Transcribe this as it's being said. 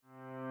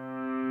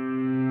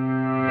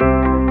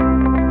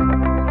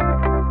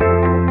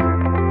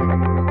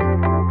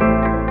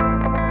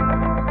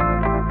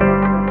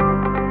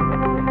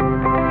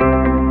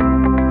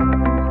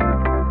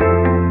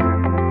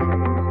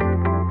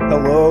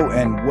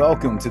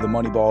Welcome to the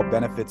Moneyball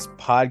Benefits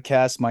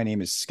Podcast. My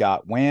name is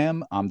Scott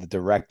Wham. I'm the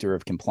Director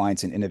of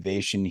Compliance and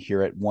Innovation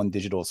here at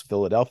OneDigital's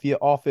Philadelphia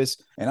office,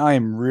 and I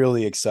am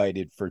really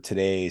excited for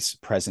today's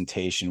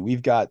presentation.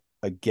 We've got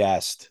a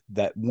guest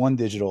that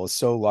OneDigital is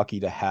so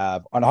lucky to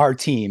have on our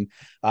team,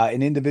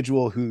 an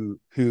individual who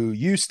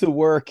used to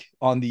work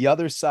on the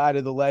other side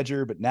of the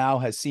ledger, but now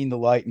has seen the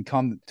light and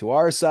come to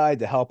our side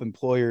to help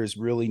employers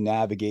really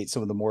navigate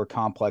some of the more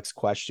complex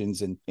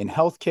questions in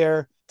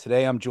healthcare.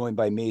 Today, I'm joined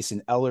by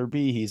Mason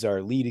Ellerbe. He's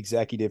our lead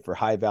executive for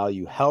high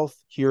value health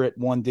here at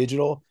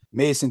OneDigital.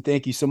 Mason,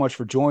 thank you so much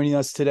for joining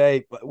us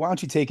today. Why don't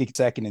you take a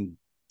second and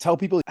tell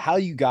people how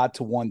you got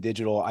to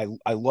OneDigital?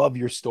 I love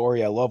your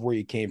story. I love where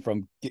you came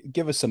from.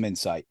 Give us some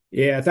insight.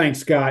 Yeah, thanks,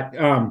 Scott.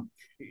 Talking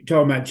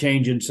about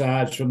changing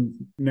sides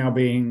from now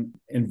being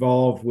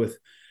involved with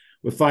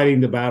fighting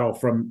the battle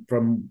from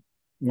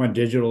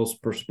OneDigital's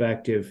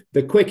perspective.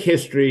 The quick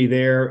history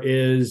there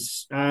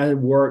is I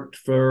worked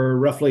for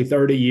roughly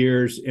 30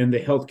 years in the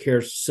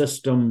healthcare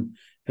system,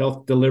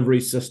 health delivery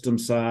system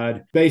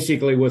side,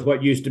 basically with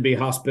what used to be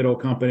hospital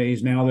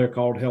companies. Now they're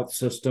called health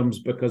systems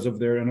because of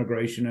their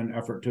integration and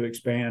effort to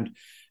expand,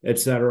 et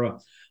cetera.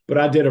 But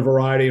I did a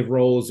variety of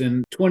roles,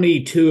 and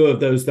 22 of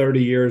those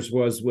 30 years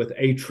was with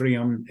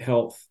Atrium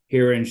Health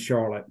here in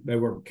Charlotte. They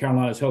were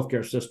Carolina's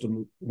healthcare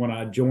system when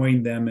I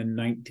joined them in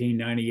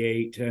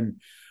 1998, and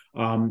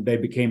they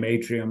became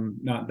Atrium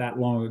not that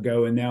long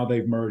ago, and now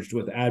they've merged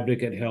with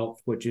Advocate Health,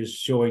 which is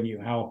showing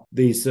you how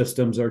these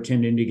systems are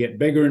tending to get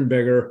bigger and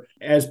bigger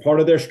as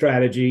part of their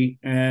strategy.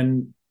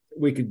 And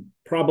we could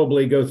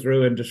probably go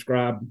through and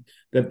describe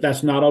that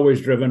that's not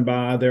always driven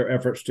by their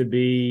efforts to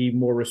be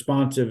more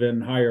responsive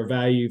and higher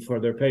value for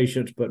their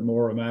patients, but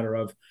more a matter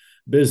of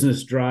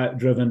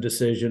business-driven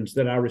decisions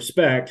that I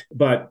respect,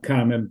 but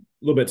kind of am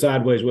a little bit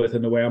sideways with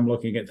in the way I'm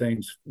looking at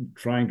things,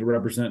 trying to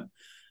represent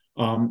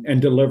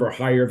and deliver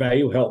higher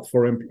value health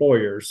for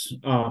employers,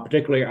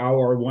 particularly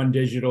our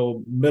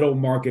OneDigital middle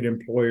market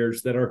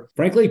employers that are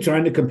frankly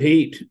trying to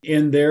compete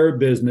in their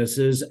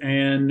businesses.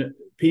 And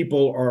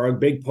people are a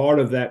big part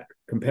of that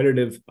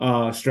competitive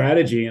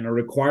strategy and a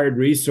required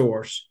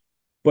resource.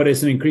 But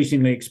it's an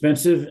increasingly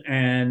expensive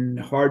and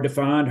hard to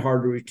find,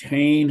 hard to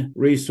retain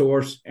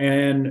resource.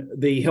 And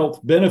the health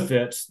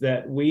benefits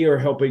that we are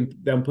helping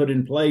them put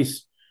in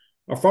place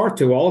are far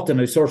too often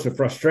a source of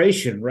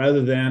frustration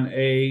rather than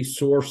a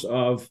source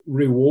of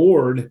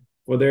reward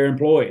for their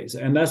employees.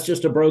 And that's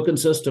just a broken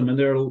system.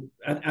 And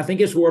I think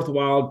it's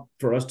worthwhile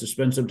for us to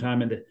spend some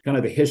time into kind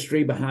of the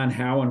history behind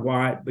how and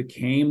why it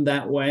became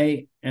that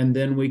way. And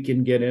then we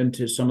can get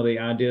into some of the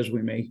ideas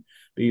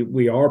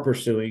we are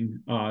pursuing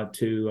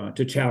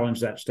to challenge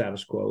that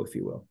status quo, if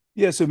you will.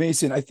 Yeah. So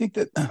Mason, I think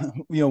that,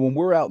 when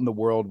we're out in the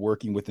world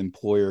working with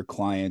employer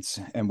clients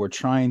and we're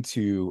trying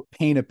to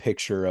paint a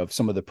picture of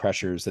some of the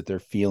pressures that they're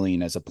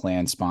feeling as a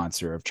plan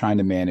sponsor of trying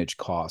to manage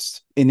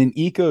costs in an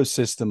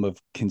ecosystem of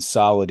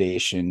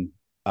consolidation,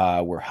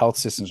 where health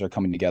systems are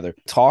coming together,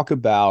 talk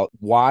about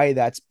why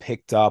that's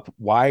picked up,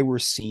 why we're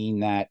seeing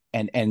that.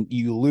 And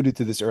you alluded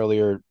to this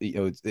earlier,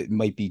 it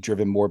might be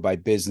driven more by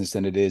business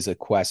than it is a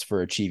quest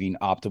for achieving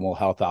optimal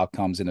health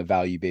outcomes in a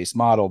value-based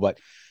model. But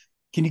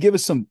can you give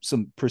us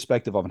some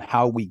perspective on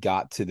how we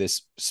got to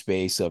this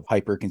space of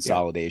hyper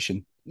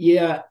consolidation?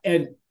 Yeah.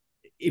 And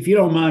if you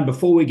don't mind,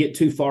 before we get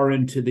too far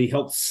into the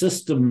health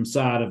system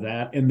side of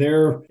that and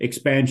their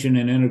expansion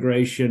and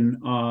integration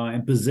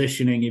and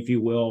positioning, if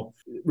you will,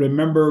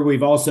 remember,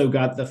 we've also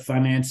got the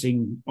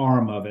financing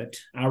arm of it.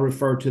 I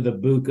refer to the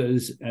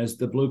BUCAs as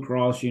the Blue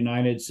Cross,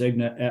 United,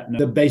 Cigna,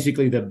 Aetna,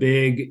 basically the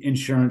big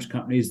insurance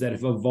companies that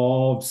have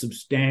evolved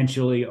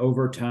substantially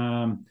over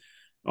time.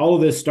 All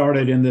of this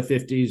started in the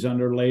 50s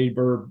under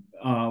labor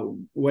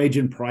wage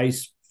and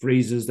price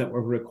freezes that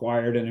were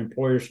required, and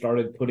employers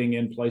started putting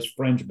in place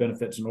fringe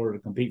benefits in order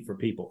to compete for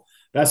people.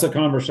 That's a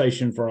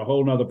conversation for a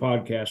whole nother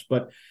podcast.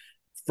 But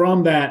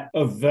from that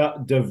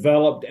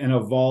developed and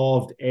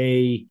evolved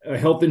a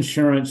health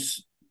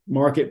insurance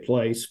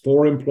marketplace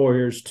for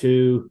employers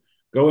to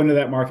go into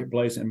that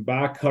marketplace and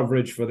buy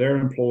coverage for their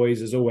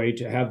employees as a way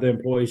to have the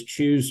employees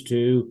choose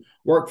to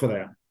work for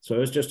them.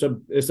 So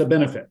it's a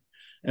benefit.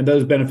 And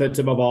those benefits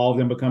have evolved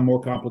and become more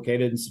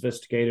complicated and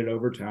sophisticated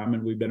over time,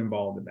 and we've been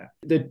involved in that.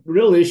 The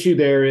real issue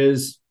there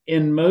is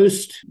in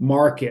most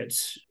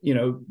markets,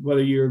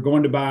 whether you're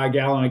going to buy a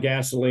gallon of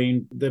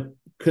gasoline, the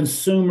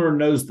consumer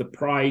knows the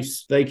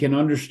price. They can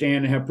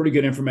understand and have pretty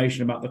good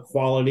information about the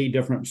quality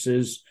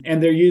differences, and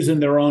they're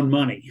using their own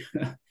money,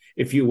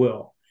 if you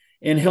will.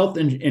 In health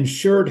and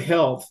insured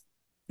health,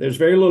 there's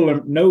very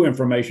little, no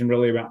information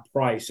really about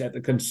price at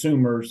the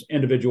consumer's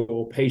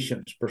individual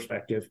patient's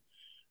perspective.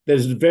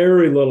 There's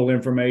very little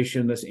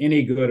information that's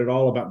any good at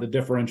all about the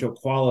differential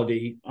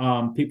quality.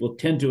 People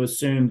tend to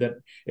assume that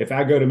if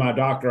I go to my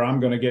doctor, I'm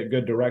going to get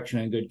good direction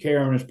and good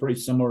care. And it's pretty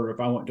similar if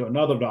I went to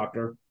another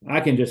doctor. I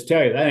can just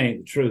tell you that ain't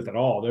the truth at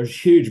all. There's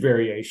huge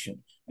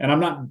variation. And I'm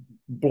not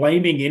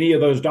blaming any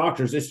of those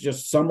doctors. It's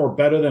just some are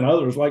better than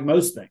others, like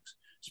most things,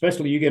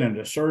 especially you get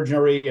into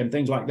surgery and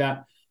things like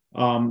that.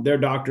 There are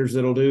doctors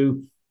that'll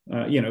do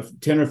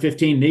 10 or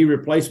 15 knee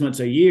replacements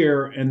a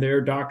year, and there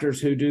are doctors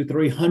who do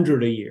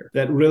 300 a year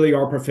that really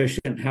are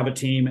proficient, have a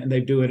team, and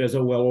they do it as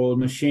a well-oiled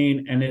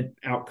machine, and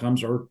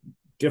outcomes are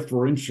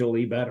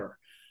differentially better,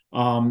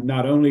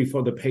 not only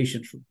for the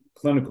patient's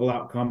clinical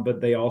outcome, but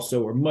they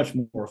also are much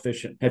more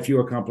efficient, have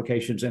fewer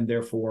complications, and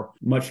therefore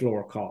much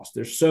lower cost.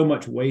 There's so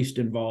much waste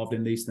involved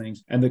in these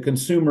things, and the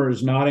consumer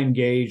is not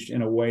engaged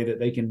in a way that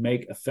they can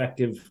make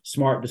effective,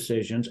 smart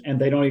decisions, and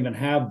they don't even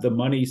have the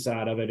money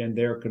side of it in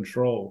their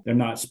control. They're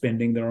not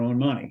spending their own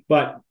money.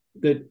 But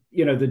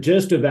the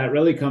gist of that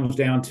really comes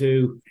down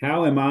to,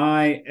 how am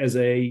I as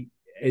a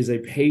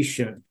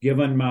patient,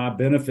 given my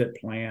benefit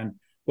plan,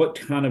 what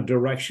kind of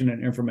direction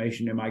and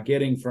information am I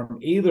getting from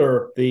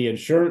either the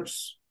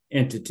insurance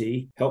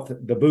entity,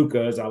 the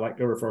BUCA, as I like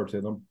to refer to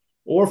them,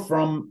 or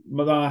from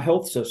the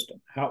health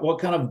system? What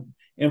kind of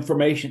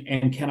information,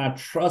 and can I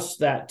trust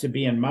that to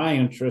be in my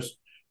interest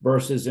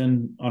versus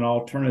in an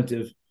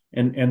alternative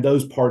and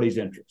those parties'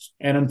 interest?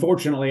 And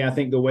unfortunately, I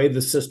think the way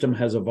the system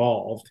has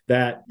evolved,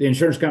 that the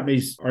insurance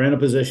companies are in a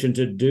position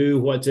to do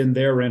what's in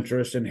their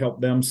interest and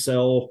help them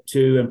sell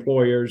to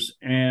employers.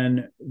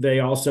 And they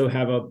also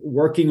have a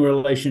working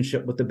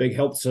relationship with the big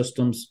health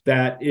systems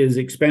that is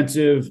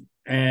expensive,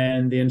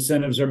 and the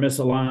incentives are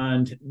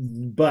misaligned,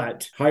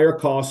 but higher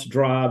cost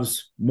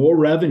drives more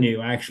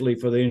revenue actually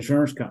for the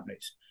insurance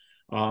companies.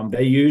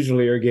 They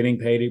usually are getting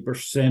paid a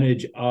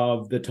percentage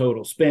of the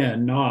total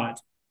spend, not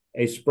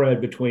a spread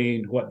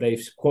between what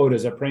they quote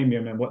as a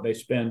premium and what they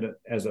spend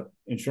as an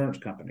insurance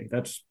company.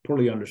 That's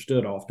poorly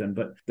understood often,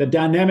 but the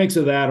dynamics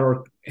of that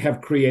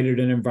have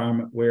created an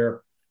environment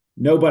where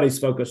nobody's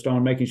focused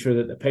on making sure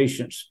that the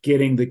patient's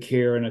getting the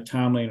care in a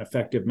timely and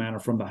effective manner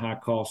from the high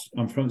quality,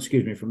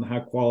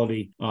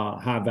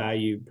 high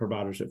value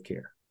providers of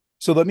care.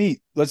 So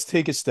let's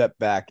take a step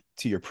back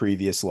to your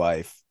previous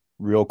life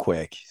real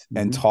quick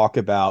and talk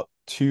about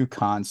two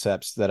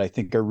concepts that I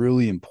think are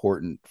really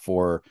important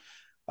for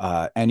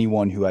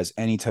anyone who has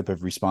any type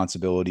of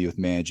responsibility with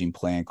managing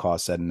plan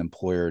costs at an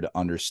employer to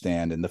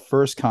understand. And the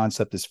first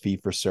concept is fee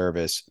for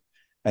service.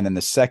 And then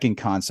the second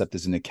concept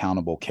is an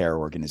accountable care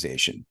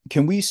organization.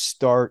 Can we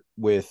start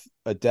with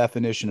a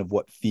definition of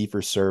what fee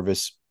for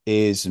service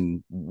is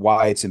and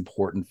why it's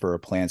important for a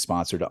plan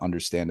sponsor to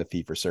understand the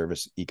fee for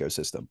service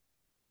ecosystem?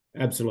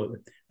 Absolutely.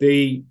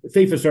 The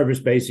fee for service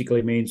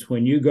basically means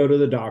when you go to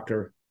the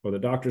doctor, or the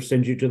doctor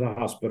sends you to the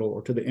hospital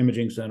or to the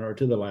imaging center or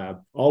to the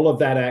lab, all of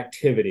that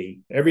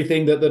activity,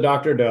 everything that the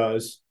doctor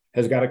does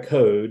has got a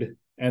code,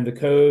 and the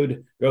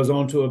code goes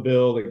onto a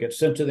bill that gets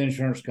sent to the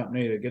insurance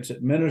company, that gets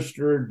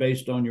administered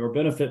based on your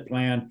benefit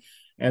plan,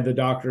 and the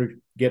doctor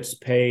gets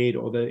paid,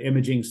 or the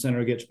imaging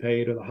center gets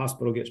paid, or the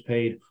hospital gets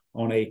paid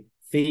on a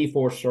fee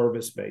for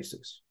service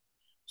basis.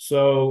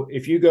 So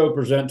if you go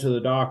present to the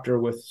doctor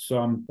with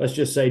some, let's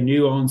just say,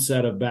 new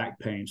onset of back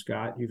pain,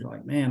 Scott, you're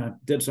like, man, I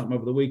did something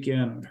over the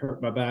weekend, I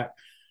hurt my back.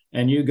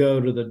 And you go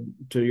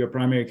to your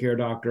primary care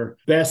doctor,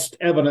 best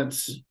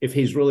evidence, if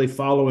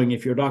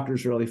your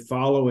doctor's really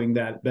following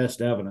that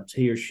best evidence,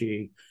 he or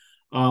she,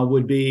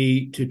 would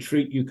be to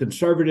treat you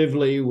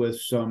conservatively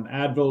with some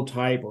Advil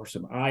type or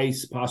some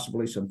ice,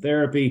 possibly some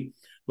therapy,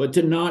 but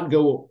to not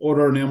go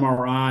order an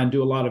MRI and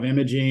do a lot of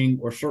imaging,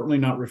 or certainly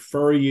not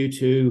refer you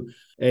to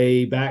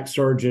a back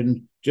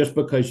surgeon just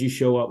because you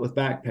show up with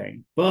back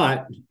pain.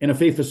 But in a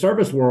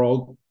fee-for-service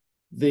world,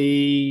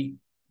 the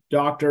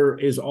doctor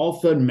is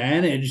often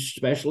managed,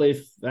 especially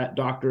if that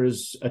doctor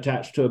is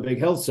attached to a big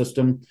health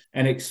system,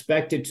 and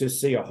expected to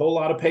see a whole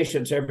lot of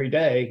patients every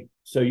day.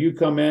 So you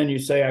come in, you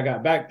say, I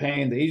got back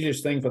pain. The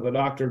easiest thing for the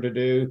doctor to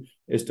do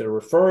is to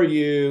refer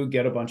you,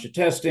 get a bunch of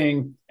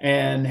testing,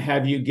 and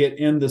have you get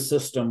in the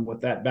system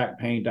with that back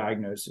pain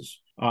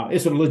diagnosis.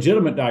 It's a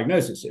legitimate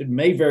diagnosis. It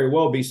may very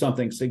well be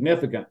something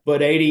significant,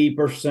 but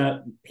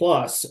 80%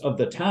 plus of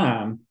the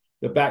time,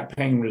 the back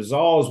pain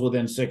resolves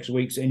within 6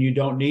 weeks, and you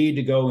don't need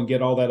to go and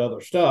get all that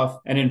other stuff.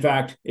 And in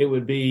fact, it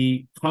would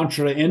be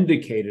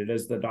contraindicated,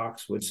 as the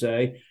docs would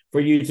say, for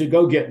you to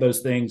go get those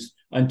things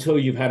until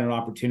you've had an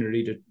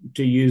opportunity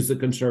to use the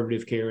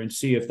conservative care and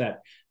see if that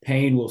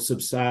pain will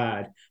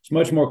subside. It's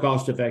much more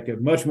cost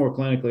effective, much more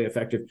clinically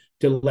effective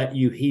to let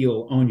you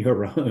heal on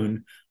your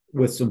own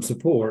with some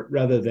support,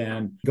 rather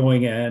than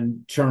going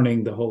and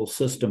churning the whole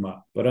system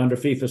up. But under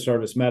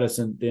fee-for-service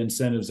medicine, the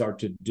incentives are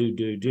to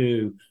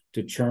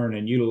churn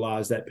and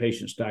utilize that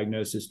patient's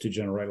diagnosis to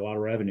generate a lot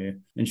of revenue.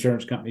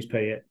 Insurance companies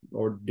pay it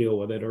or deal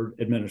with it or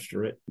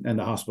administer it, and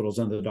the hospitals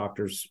and the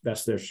doctors,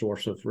 that's their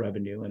source of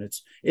revenue. And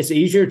it's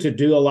easier to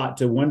do a lot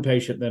to one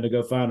patient than to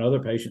go find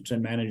other patients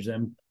and manage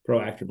them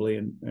proactively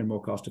and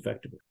more cost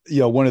effectively.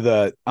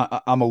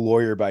 I'm a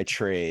lawyer by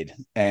trade,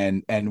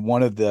 and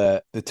one of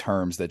the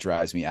terms that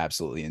drives me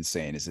absolutely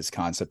insane is this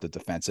concept of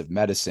defensive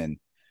medicine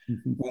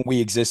when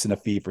we exist in a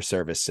fee for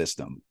service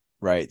system,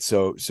 right?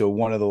 So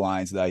one of the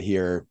lines that I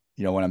hear,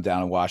 when I'm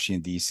down in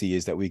Washington, D.C.,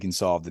 is that we can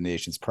solve the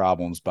nation's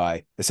problems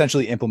by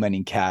essentially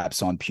implementing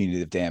caps on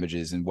punitive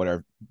damages and what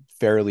are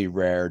fairly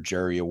rare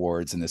jury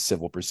awards in the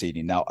civil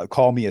proceeding. Now,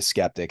 call me a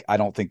skeptic. I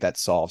don't think that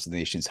solves the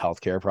nation's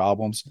healthcare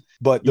problems,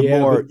 but the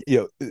more,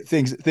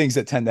 things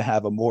that tend to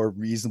have a more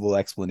reasonable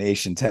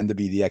explanation tend to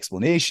be the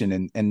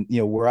explanation. And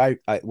where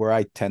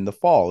I tend to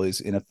fall is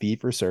in a fee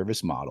for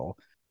service model.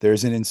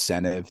 There's an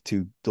incentive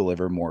to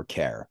deliver more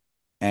care.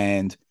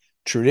 And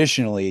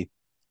traditionally,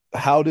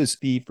 how does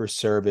fee for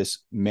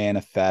service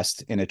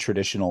manifest in a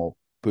traditional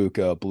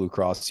BUCA, Blue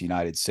Cross,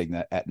 United,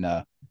 Cigna,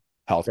 Aetna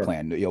health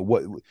plan?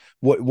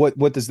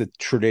 What does the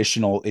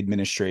traditional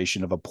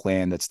administration of a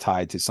plan that's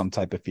tied to some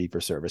type of fee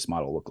for service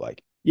model look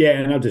like? Yeah,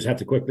 and I'll just have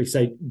to quickly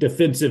say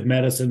defensive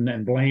medicine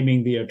and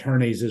blaming the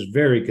attorneys is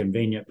very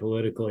convenient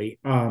politically.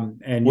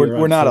 And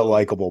we're not a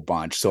likable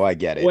bunch, so I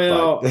get it.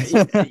 Well,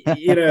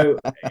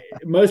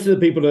 most of the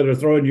people that are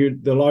throwing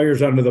the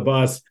lawyers under the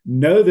bus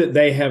know that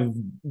they have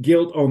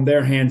guilt on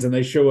their hands, and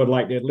they sure would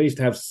like to at least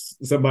have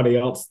somebody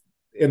else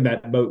in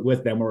that boat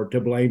with them or to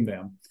blame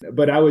them.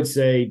 But I would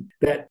say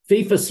that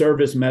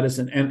fee-for-service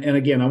medicine, and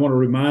again, I want to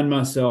remind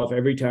myself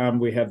every time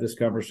we have this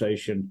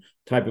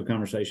type of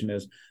conversation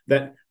is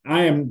that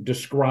I am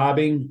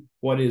describing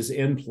what is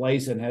in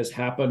place and has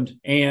happened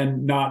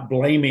and not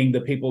blaming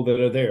the people that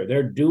are there.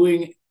 They're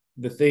doing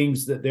the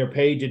things that they're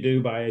paid to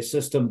do by a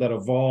system that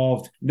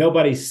evolved.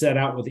 Nobody set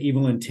out with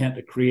evil intent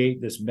to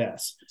create this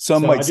mess.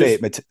 Some might say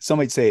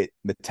it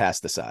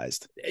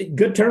metastasized.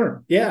 Good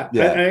term. Yeah.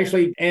 I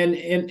actually, and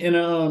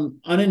in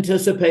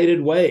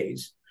unanticipated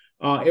ways.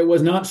 It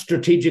was not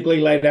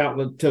strategically laid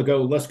out to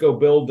go, let's go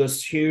build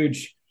this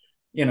huge,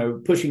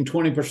 pushing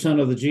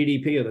 20% of the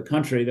GDP of the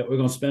country that we're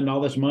going to spend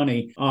all this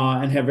money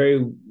and have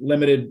very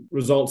limited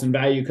results and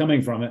value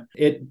coming from it.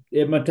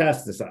 It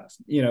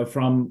metastasized,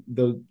 from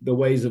the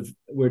ways of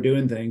we're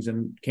doing things,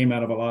 and came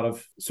out of a lot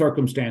of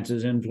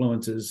circumstances,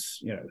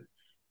 influences,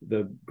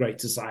 the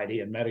Great Society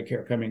and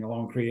Medicare coming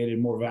along created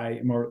more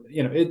value,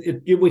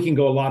 we can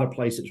go a lot of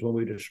places when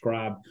we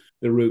describe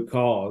the root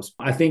cause.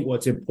 I think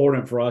what's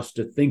important for us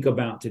to think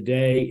about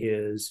today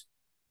is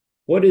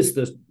what is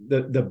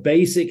the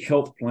basic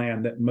health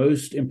plan that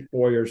most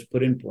employers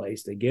put in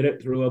place? They get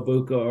it through a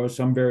BUCA or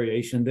some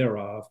variation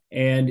thereof,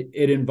 and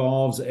it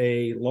involves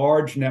a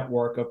large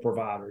network of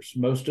providers.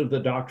 Most of the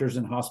doctors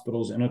and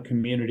hospitals in a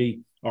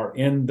community are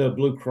in the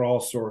Blue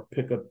Cross or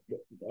pick up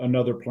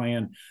another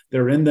plan.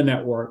 They're in the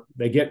network.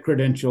 They get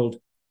credentialed.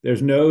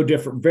 There's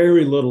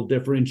very little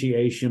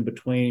differentiation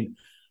between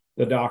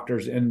the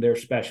doctors and their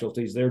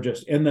specialties. They're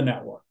just in the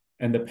network.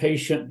 And the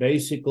patient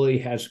basically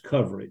has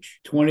coverage.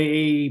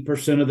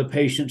 20% of the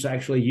patients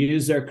actually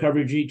use their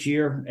coverage each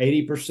year.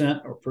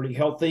 80% are pretty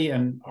healthy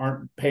and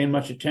aren't paying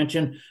much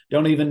attention,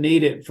 don't even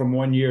need it from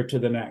one year to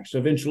the next.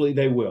 Eventually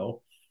they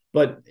will.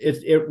 But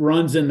it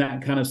runs in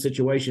that kind of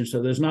situation.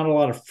 So there's not a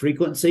lot of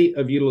frequency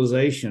of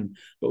utilization.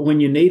 But when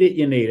you need it,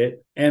 you need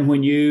it. And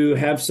when you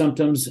have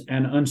symptoms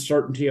and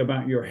uncertainty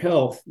about your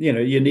health,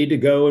 you need to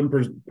go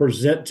and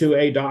present to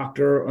a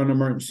doctor, an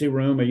emergency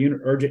room, a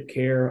unit urgent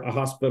care, a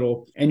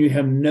hospital, and you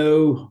have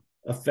no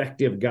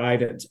effective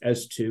guidance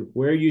as to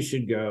where you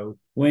should go,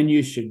 when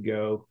you should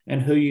go,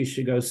 and who you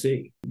should go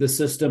see. The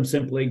system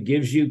simply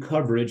gives you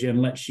coverage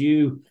and lets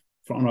you,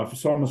 on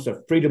almost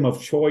a freedom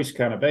of choice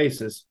kind of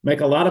basis, make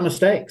a lot of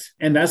mistakes.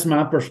 And that's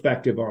my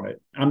perspective on it.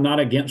 I'm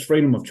not against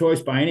freedom of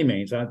choice by any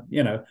means,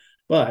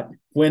 but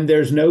when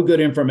there's no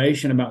good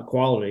information about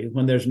quality,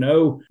 when there's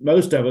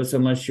most of us,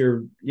 unless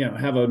you're,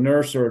 have a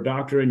nurse or a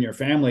doctor in your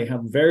family,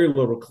 have very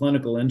little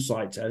clinical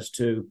insights as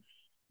to,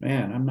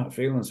 man, I'm not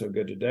feeling so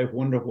good today.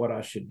 Wonder what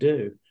I should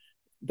do.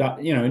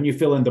 And you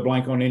fill in the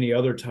blank on any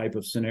other type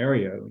of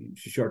scenario.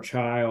 It's your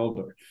child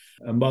or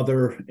a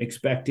mother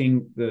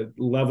expecting, the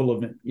level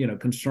of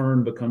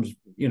concern becomes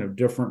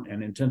different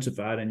and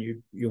intensified, and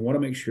you want to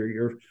make sure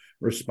you're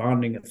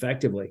responding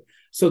effectively.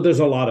 So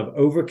there's a lot of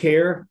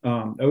overcare,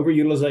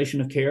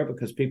 overutilization of care,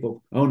 because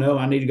people, oh no,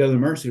 I need to go to the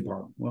emergency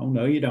department. Well,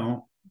 no, you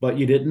don't. But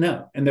you didn't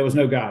know, and there was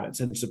no guidance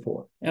and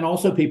support. And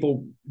also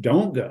people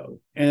don't go,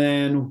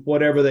 and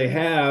whatever they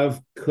have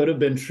could have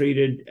been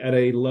treated at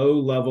a low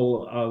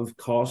level of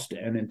cost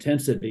and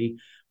intensity,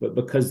 but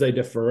because they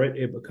defer it,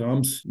 it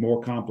becomes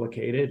more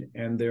complicated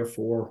and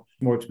therefore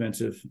more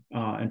expensive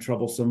and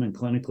troublesome and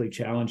clinically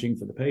challenging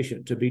for the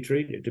patient to be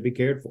treated, to be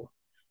cared for.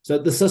 So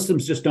the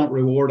systems just don't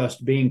reward us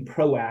being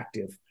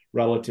proactive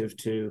relative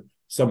to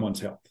someone's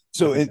health.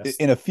 So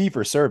in a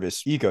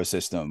fee-for-service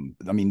ecosystem,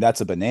 I mean,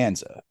 that's a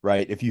bonanza,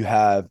 right? If you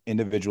have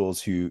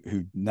individuals who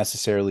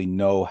necessarily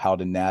know how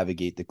to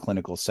navigate the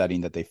clinical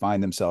setting that they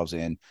find themselves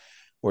in,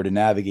 or to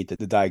navigate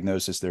the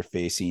diagnosis they're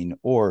facing,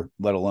 or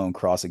let alone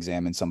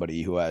cross-examine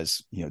somebody who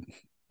has,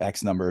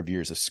 X number of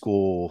years of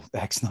school,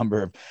 X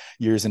number of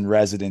years in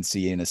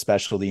residency, and a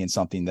specialty in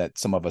something that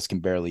some of us can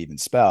barely even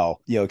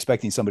spell,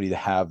 expecting somebody to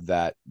have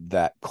that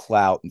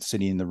clout and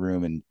sitting in the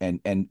room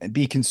and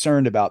be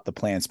concerned about the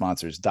plan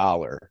sponsor's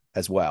dollar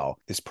as well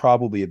is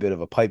probably a bit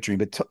of a pipe dream.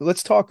 But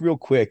let's talk real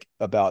quick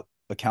about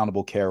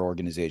accountable care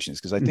organizations,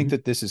 because I think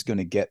that this is going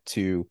to get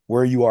to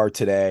where you are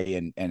today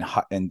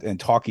and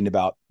talking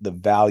about the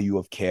value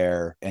of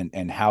care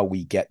and how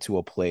we get to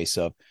a place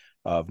of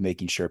of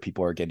making sure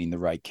people are getting the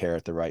right care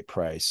at the right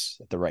price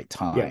at the right Yeah.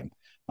 time.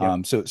 Yeah.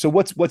 So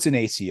what's an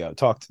ACO?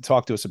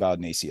 Talk to us about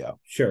an ACO.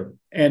 Sure.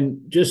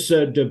 And just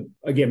to,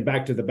 again,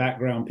 back to the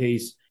background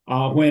piece,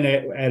 when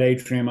at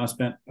Atrium, I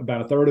spent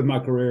about a third of my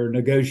career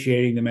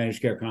negotiating the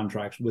managed care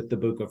contracts with the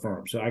BUCA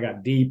firm. So I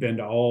got deep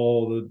into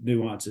all the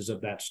nuances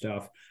of that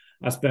stuff.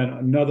 I spent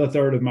another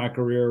third of my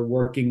career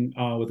working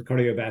with the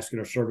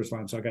cardiovascular service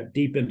line. So I got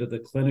deep into the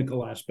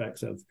clinical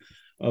aspects of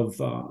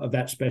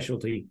that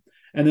specialty.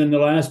 And then the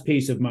last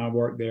piece of my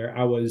work there,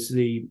 I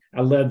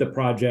led the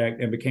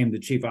project and became the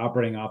chief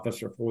operating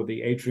officer for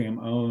the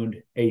Atrium-owned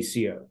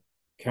ACO,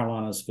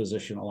 Carolina's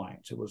Physician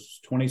Alliance. It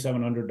was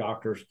 2,700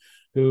 doctors,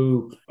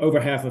 who over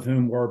half of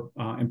whom were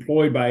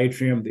employed by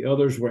Atrium. The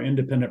others were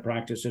independent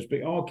practices,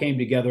 but all came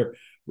together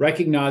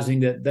recognizing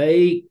that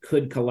they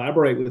could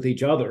collaborate with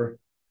each other,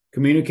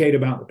 communicate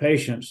about the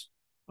patients,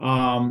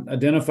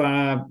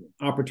 identify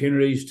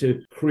opportunities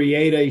to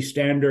create a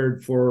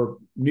standard for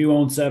new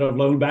onset of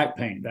low back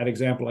pain. That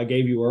example I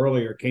gave you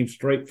earlier came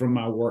straight from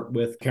my work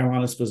with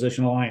Carolina's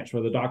Physician Alliance,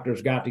 where the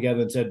doctors got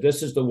together and said,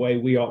 this is the way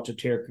we ought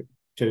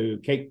to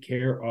take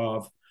care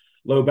of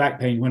low back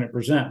pain when it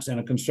presents in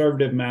a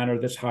conservative manner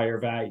that's higher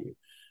value.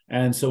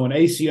 And so an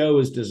ACO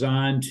is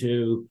designed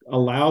to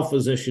allow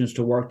physicians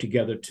to work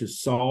together to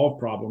solve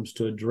problems,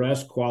 to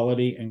address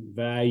quality and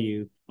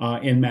value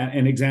in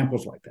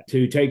examples like that,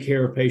 to take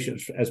care of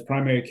patients as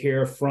primary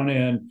care front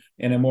end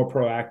in a more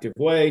proactive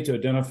way, to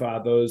identify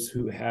those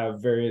who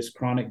have various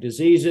chronic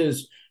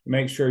diseases,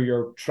 make sure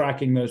you're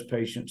tracking those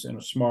patients in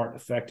a smart,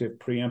 effective,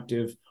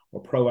 preemptive,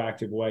 or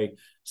proactive way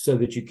so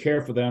that you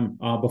care for them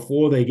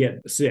before they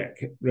get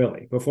sick,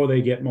 really, before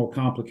they get more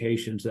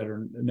complications that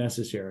are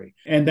necessary.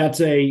 And that's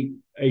a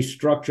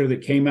structure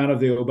that came out of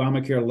the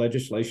Obamacare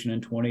legislation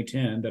in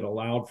 2010 that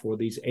allowed for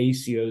these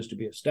ACOs to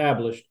be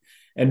established.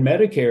 And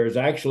Medicare is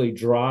actually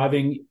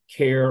driving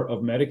care of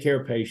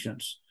Medicare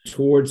patients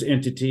towards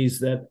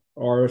entities that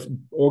are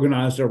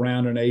organized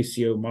around an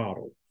ACO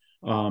model.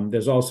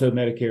 There's also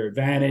Medicare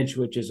Advantage,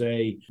 which is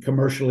a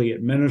commercially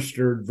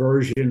administered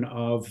version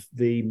of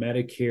the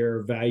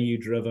Medicare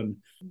value-driven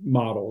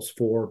models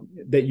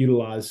that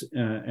utilize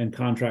and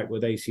contract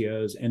with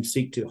ACOs and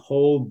seek to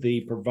hold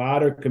the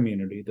provider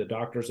community, the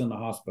doctors and the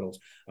hospitals,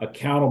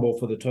 accountable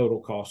for the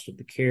total cost of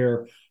the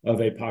care of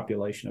a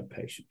population of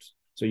patients.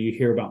 So you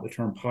hear about the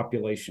term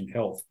population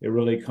health. It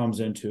really comes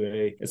into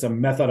it's a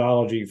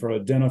methodology for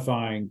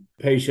identifying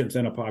patients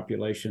in a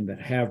population that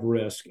have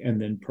risk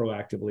and then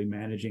proactively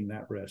managing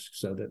that risk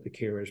so that the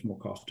care is more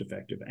cost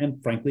effective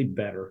and frankly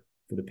better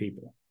for the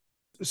people.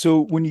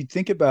 So when you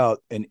think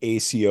about an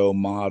ACO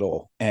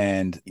model,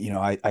 and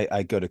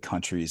I go to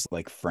countries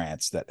like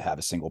France that have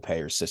a single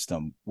payer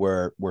system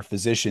where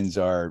physicians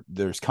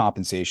there's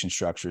compensation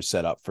structures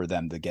set up for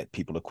them to get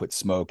people to quit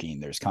smoking.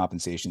 There's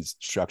compensation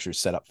structures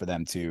set up for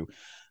them to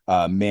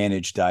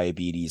manage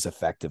diabetes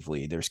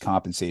effectively. There's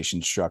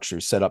compensation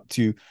structures set up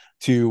to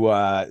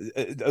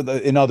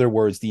in other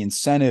words, the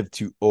incentive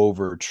to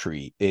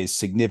overtreat is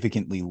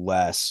significantly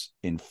less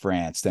in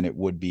France than it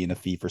would be in a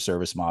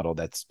fee-for-service model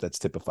that's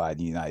typified in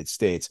the United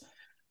States.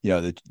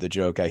 The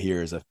joke I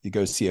hear is if you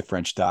go see a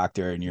French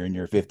doctor and you're in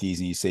your 50s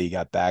and you say you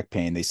got back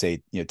pain, they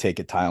say, take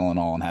a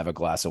Tylenol and have a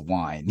glass of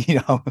wine.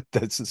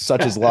 That's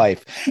such is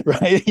life,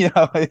 right?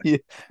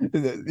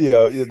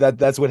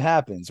 That's what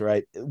happens,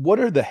 right? What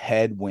are the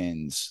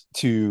headwinds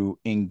to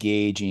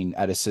engaging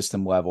at a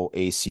system level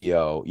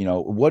ACO?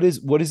 What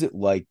is it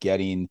like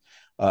getting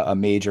a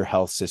major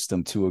health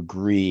system to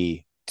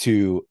agree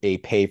to a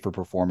pay for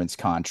performance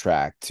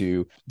contract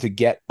to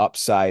get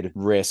upside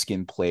risk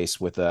in place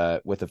with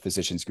a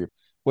physicians group?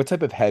 What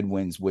type of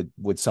headwinds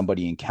would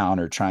somebody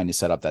encounter trying to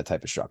set up that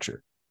type of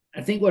structure?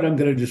 I think what I'm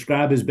going to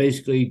describe is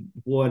basically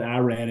what I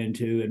ran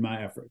into in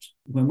my efforts.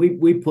 When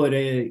we put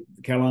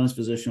Carolina's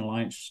Physician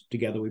Alliance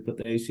together, we put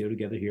the ACO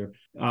together here.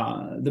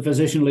 The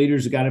physician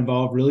leaders that got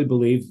involved really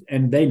believed,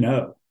 and they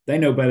know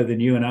better than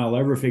you and I'll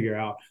ever figure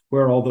out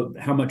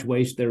how much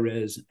waste there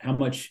is, how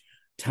much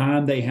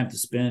time they have to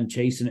spend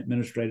chasing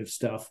administrative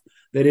stuff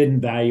that isn't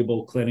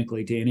valuable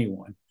clinically to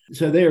anyone.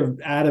 So they're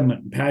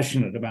adamant and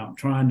passionate about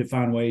trying to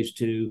find ways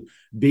to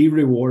be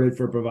rewarded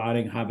for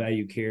providing high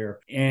value care,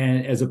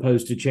 and as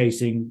opposed to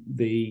chasing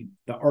the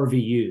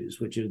RVUs,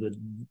 which is the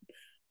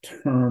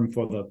term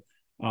for the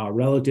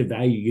relative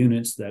value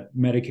units that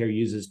Medicare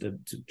uses to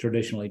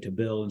traditionally to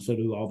bill, and so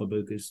do all the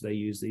BUCAs. They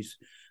use these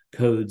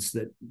codes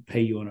that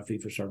pay you on a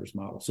fee-for-service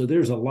model. So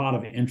there's a lot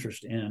of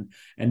interest in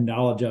and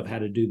knowledge of how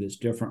to do this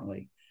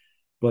differently.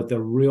 But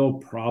the real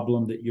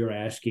problem that you're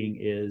asking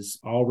is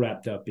all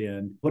wrapped up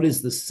in what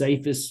is the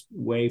safest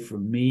way for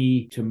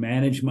me to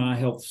manage my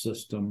health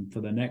system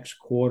for the next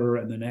quarter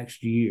and the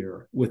next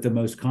year with the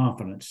most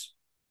confidence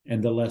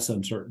and the less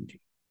uncertainty,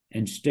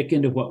 and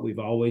sticking to what we've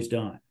always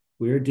done.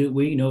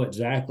 We know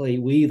exactly,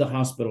 the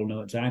hospital know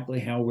exactly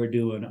how we're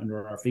doing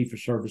under our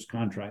fee-for-service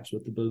contracts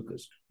with the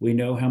BUCAs. We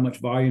know how much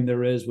volume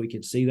there is. We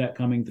can see that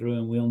coming through,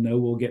 and we'll know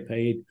we'll get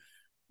paid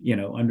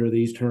under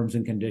these terms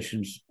and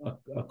conditions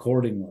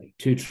accordingly.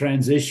 To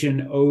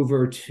transition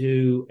over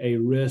to a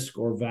risk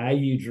or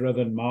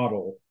value-driven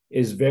model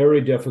is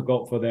very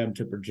difficult for them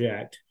to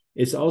project.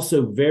 It's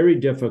also very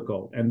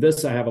difficult, and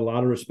this I have a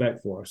lot of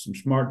respect for. Some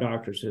smart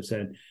doctors have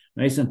said,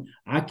 Mason,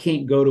 I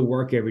can't go to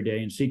work every day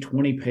and see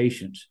 20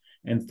 patients,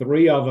 and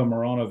 3 of them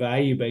are on a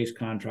value-based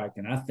contract,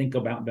 and I think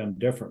about them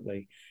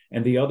differently.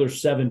 And the other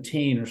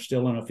 17 are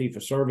still in a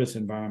fee-for-service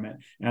environment,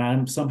 and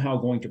I'm somehow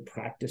going to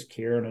practice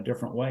care in a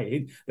different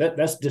way.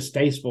 That's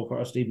distasteful for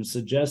us to even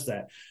suggest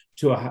that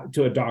to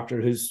a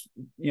doctor who's,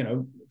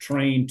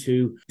 trained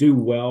to do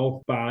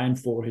well by and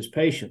for his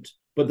patients.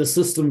 But the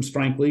systems,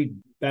 frankly,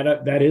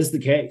 that is the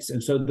case.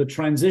 And so the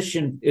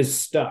transition is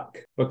stuck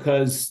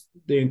because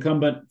the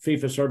incumbent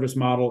fee-for-service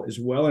model is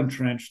well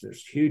entrenched.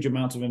 There's huge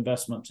amounts of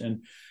investments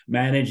in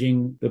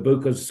managing the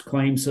BUCA's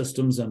claim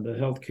systems and the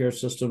healthcare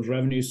systems,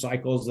 revenue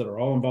cycles that are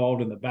all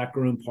involved in the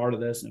backroom part of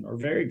this and are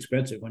very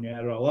expensive when you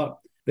add it all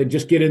up. They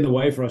just get in the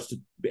way for us to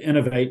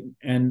innovate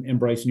and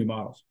embrace new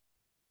models.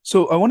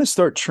 So I want to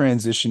start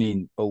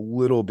transitioning a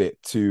little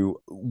bit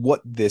to what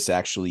this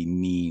actually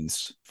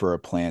means for a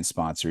plan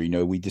sponsor.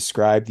 We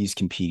describe these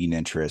competing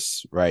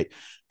interests, right?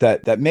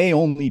 That may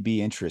only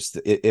be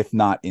interest, if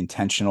not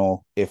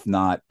intentional, if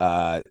not,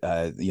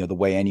 the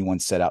way anyone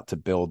set out to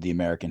build the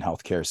American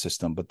healthcare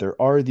system. But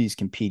there are these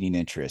competing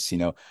interests.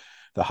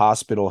 The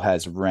hospital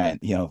has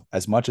rent.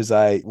 As much as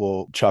I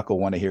will chuckle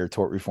when I hear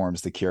tort reform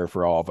is the cure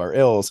for all of our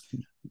ills,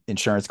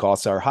 insurance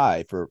costs are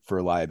high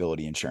for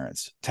liability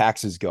insurance.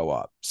 Taxes go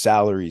up,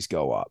 salaries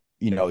go up.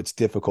 It's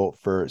difficult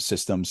for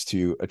systems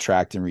to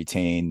attract and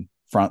retain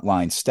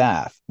frontline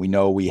staff. We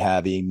know we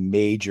have a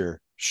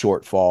major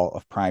shortfall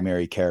of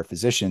primary care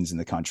physicians in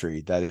the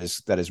country that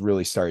is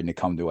really starting to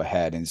come to a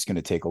head, and it's going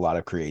to take a lot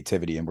of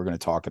creativity. And we're going to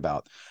talk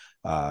about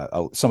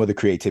some of the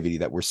creativity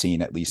that we're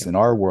seeing, at least in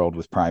our world,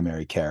 with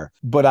primary care.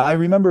 But I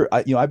remember,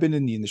 I've been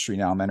in the industry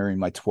now. I'm entering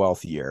my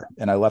 12th year,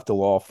 and I left a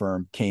law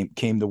firm, came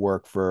to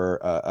work for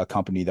a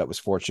company that was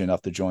fortunate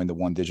enough to join the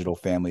OneDigital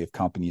family of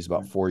companies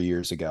about 4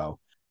 years ago.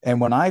 And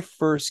when I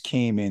first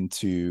came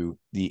into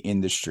the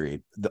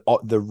industry,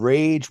 the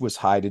rage was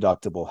high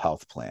deductible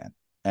health plan,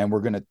 and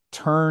we're going to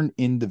turn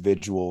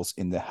individuals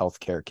into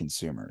healthcare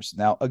consumers.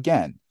 Now,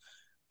 again,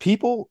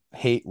 people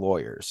hate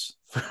lawyers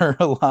for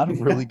a lot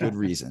of really good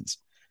reasons,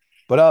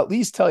 but I'll at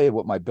least tell you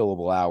what my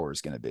billable hour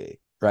is going to be,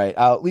 right?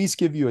 I'll at least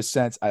give you a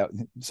sense.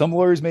 Some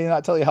lawyers may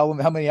not tell you how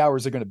many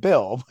hours they're going to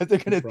bill, but they're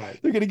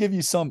going to give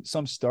you some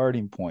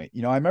starting point.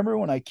 I remember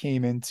when I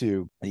came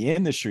into the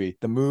industry,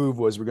 the move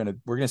was we're going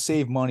to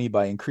save money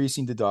by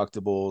increasing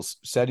deductibles,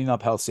 setting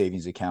up health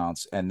savings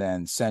accounts, and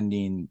then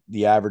sending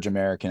the average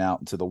American out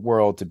into the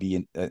world to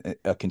be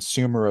a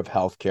consumer of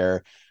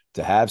healthcare,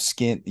 to have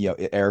skin,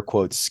 air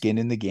quotes, skin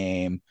in the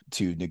game,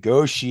 to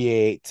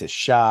negotiate, to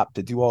shop,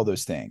 to do all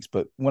those things.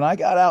 But when I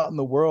got out in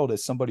the world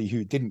as somebody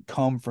who didn't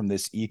come from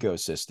this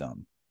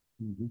ecosystem,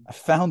 I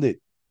found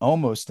it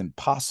almost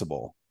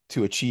impossible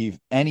to achieve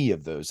any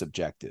of those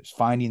objectives.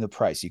 Finding the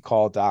price, you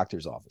call a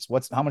doctor's office.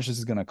 How much is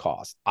this going to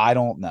cost? I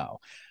don't know.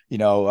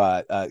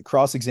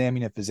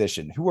 Cross-examining a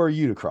physician. Who are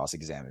you to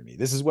cross-examine me?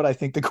 This is what I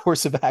think the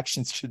course of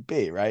actions should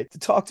be, right? To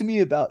talk to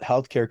me about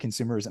healthcare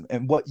consumerism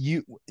and what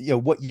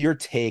what your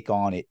take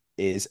on it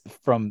is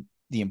from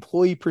the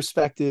employee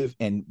perspective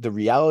and the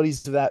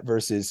realities of that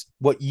versus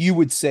what you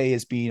would say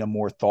is being a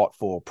more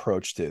thoughtful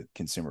approach to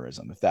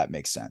consumerism, if that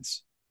makes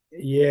sense.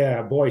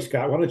 Yeah, boy,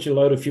 Scott, why don't you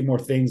load a few more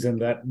things in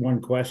that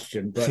one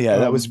question? But yeah,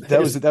 that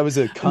was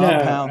a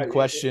compound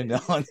question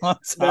on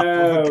top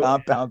of a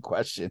compound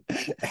question.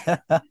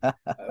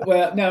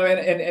 Well, no,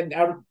 and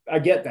I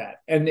get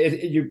that, and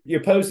you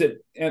pose it,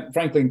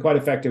 frankly, in quite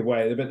an effective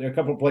way. But there are a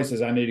couple of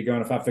places I need to go,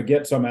 and if I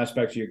forget some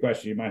aspects of your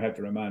question, you might have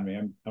to remind me.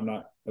 I'm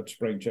not a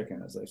spring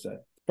chicken, as they say.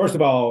 First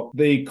of all,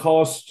 the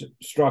cost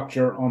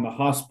structure on the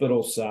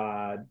hospital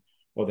side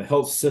or the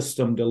health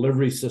system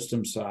delivery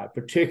system side,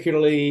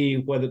 particularly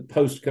whether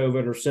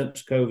post-COVID or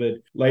since COVID,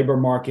 labor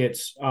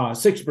markets,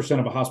 60%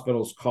 of a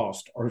hospital's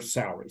cost are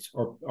salaries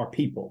or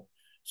people.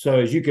 So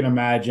as you can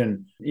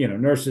imagine,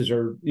 nurses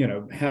are,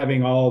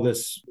 having all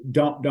this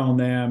dumped on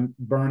them,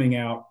 burning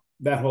out,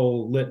 that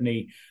whole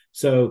litany.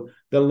 So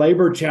the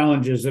labor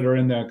challenges that are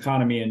in the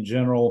economy in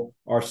general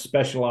are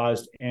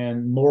specialized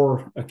and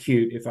more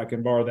acute, if I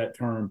can borrow that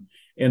term,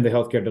 in the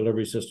healthcare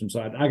delivery system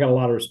side. I got a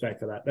lot of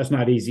respect for that. That's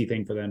not an easy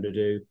thing for them to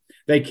do.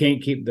 They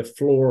can't keep the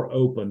floor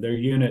open. There are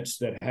units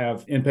that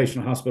have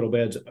inpatient hospital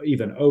beds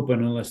even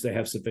open unless they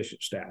have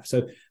sufficient staff.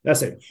 So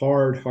that's a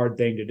hard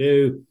thing to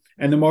do.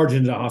 And the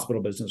margins of the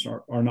hospital business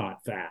are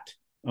not fat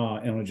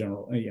in a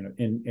general,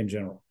 in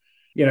general.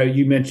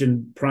 You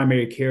mentioned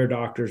primary care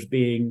doctors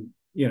being,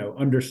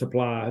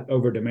 undersupply,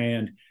 over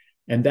demand,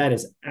 and that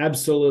is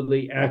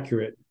absolutely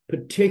accurate,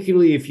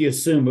 particularly if you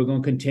assume we're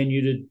going to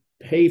continue to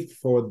pay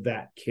for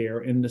that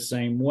care in the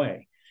same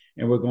way.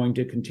 and we're going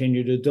to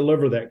continue to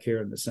deliver that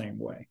care in the same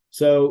way.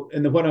 So,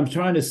 and what I'm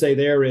trying to say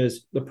there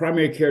is the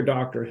primary care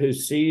doctor who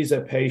sees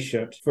a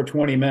patient for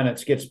 20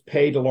 minutes gets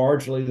paid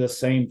largely the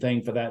same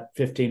thing for that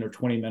 15 or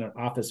 20-minute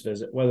office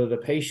visit, whether the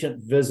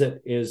patient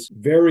visit is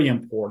very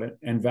important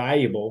and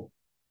valuable,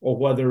 or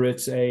whether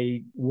it's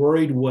a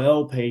worried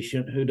well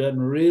patient who doesn't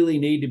really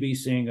need to be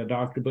seeing a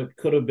doctor, but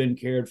could have been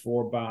cared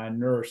for by a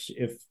nurse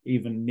if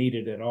even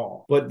needed at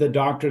all. But the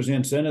doctor's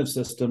incentive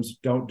systems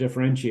don't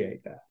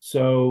differentiate that.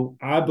 So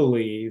I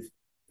believe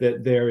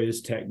that there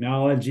is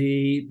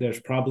technology, there's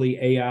probably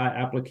AI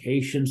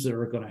applications that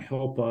are going to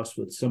help us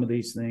with some of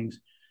these things,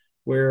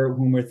 where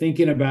when we're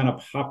thinking about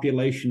a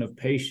population of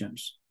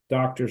patients,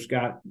 doctors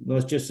got,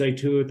 let's just say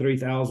 2,000 or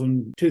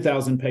 3,000,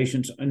 2,000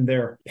 patients in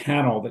their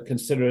panel that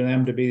consider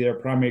them to be their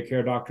primary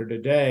care doctor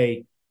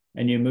today,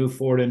 and you move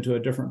forward into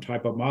a different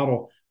type of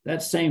model,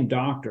 that same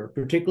doctor,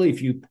 particularly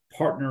if you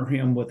partner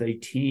him with a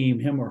team,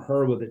 him or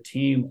her with a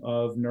team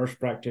of nurse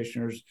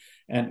practitioners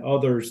and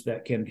others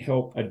that can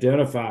help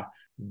identify,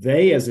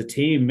 they as a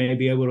team may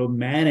be able to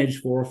manage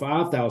 4,000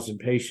 or 5,000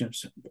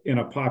 patients in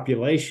a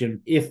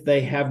population if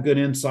they have good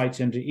insights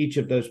into each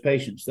of those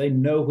patients. They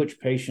know which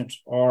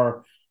patients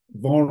are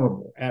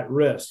vulnerable, at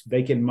risk.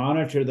 They can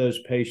monitor those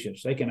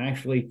patients. They can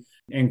actually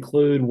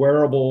include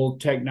wearable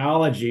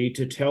technology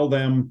to tell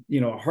them,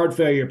 a heart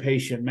failure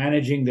patient,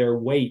 managing their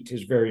weight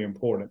is very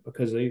important,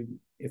 because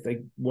if their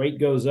weight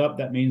goes up,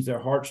 that means their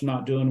heart's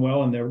not doing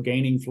well and they're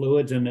gaining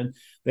fluids, and then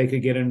they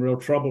could get in real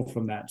trouble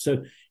from that.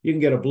 So you can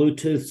get a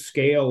Bluetooth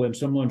scale in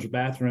someone's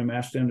bathroom,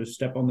 ask them to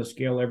step on the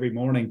scale every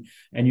morning,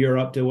 and you're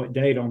up to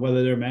date on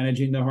whether they're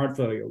managing their heart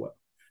failure well.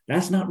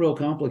 That's not real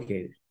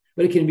complicated.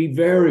 But it can be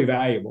very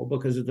valuable,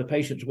 because if the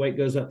patient's weight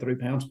goes up 3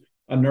 pounds,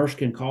 a nurse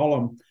can call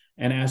them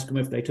and ask them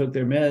if they took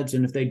their meds,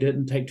 and if they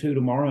didn't, take 2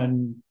 tomorrow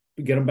and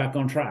get them back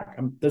on track.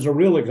 Those are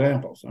real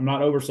examples. I'm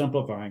not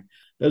oversimplifying.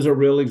 Those are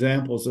real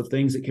examples of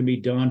things that can be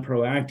done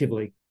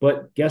proactively.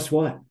 But guess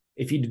what?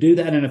 If you do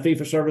that in a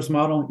fee-for-service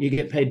model, you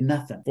get paid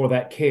nothing for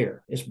that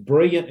care. It's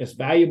brilliant. It's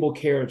valuable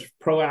care. It's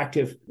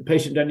proactive. The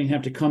patient doesn't even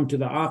have to come to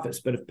the office.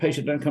 But if the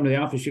patient doesn't come to the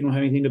office, you don't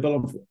have anything to bill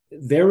them for.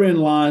 Therein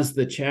lies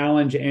the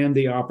challenge and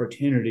the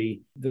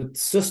opportunity. The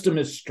system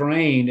is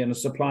strained in a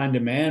supply and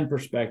demand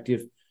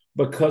perspective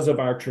because of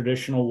our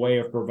traditional way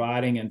of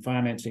providing and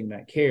financing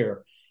that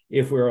care.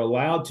 If we're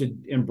allowed to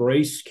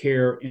embrace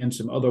care in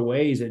some other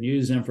ways and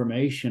use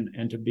information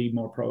and to be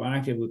more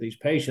proactive with these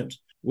patients,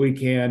 we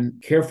can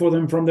care for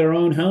them from their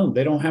own home.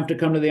 They don't have to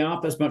come to the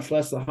office, much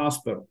less the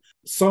hospital.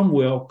 Some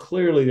will.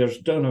 Clearly,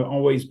 there's going to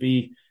always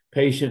be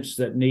patients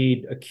that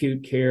need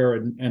acute care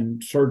and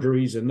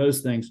surgeries and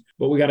those things,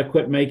 but we got to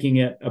quit making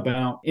it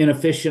about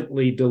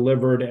inefficiently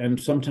delivered and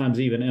sometimes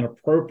even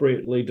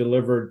inappropriately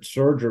delivered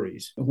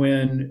surgeries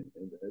when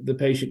the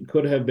patient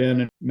could have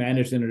been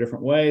managed in a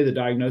different way. The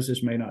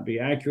diagnosis may not be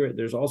accurate.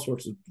 There's all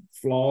sorts of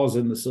flaws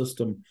in the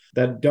system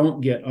that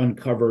don't get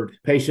uncovered.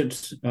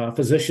 Patients,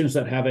 physicians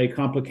that have a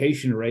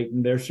complication rate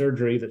in their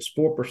surgery that's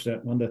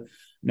 4% when the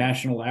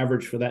national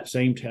average for that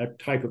same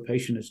type of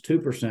patient is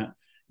 2%.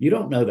 You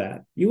don't know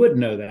that. You wouldn't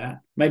know that,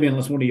 maybe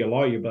unless one of your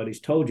lawyer buddies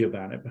told you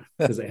about it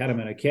because they had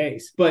them in a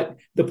case. But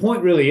the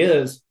point really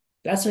is,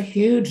 that's a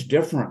huge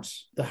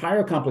difference. The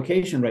higher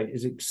complication rate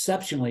is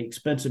exceptionally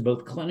expensive,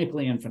 both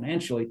clinically and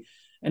financially.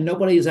 And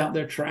nobody is out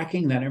there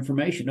tracking that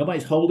information.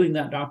 Nobody's holding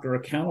that doctor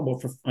accountable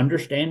for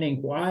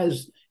understanding why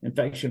his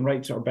infection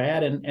rates are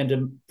bad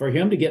and for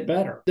him to get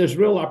better. There's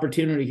real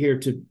opportunity here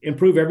to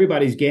improve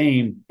everybody's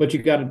game, but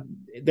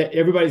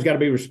everybody's got to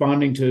be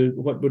responding to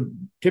what would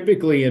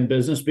typically in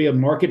business be a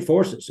market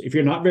forces. If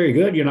you're not very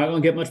good, you're not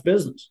going to get much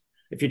business.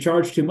 If you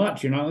charge too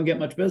much, you're not going to get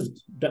much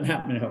business. It doesn't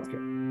happen in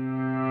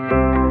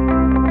healthcare.